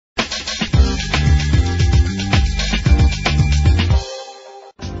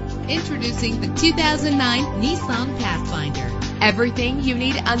Introducing the 2009 Nissan Pathfinder. Everything you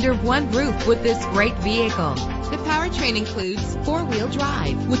need under one roof with this great vehicle. The powertrain includes four-wheel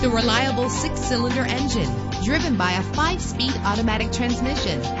drive with a reliable 6-cylinder engine driven by a 5-speed automatic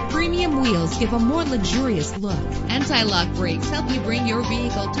transmission. Premium wheels give a more luxurious look. Anti-lock brakes help you bring your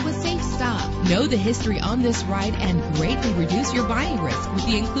vehicle to a safe stop. Know the history on this ride and greatly reduce your buying risk with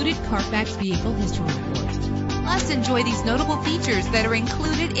the included Carfax Vehicle History Report. Plus, enjoy these notable features that are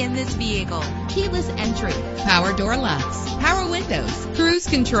included in this vehicle: keyless entry, power door locks, power windows, cruise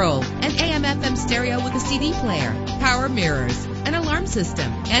control, an AM/FM stereo with a CD player, power mirrors, an alarm system.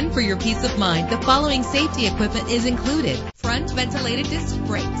 And for your peace of mind, the following safety equipment is included: front ventilated disc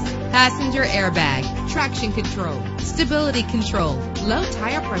brakes, passenger airbag, traction control, stability control, low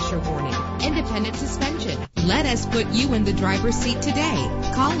tire pressure warning, independent suspension. Let us put you in the driver's seat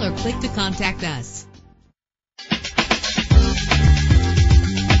today. Call or click to contact us.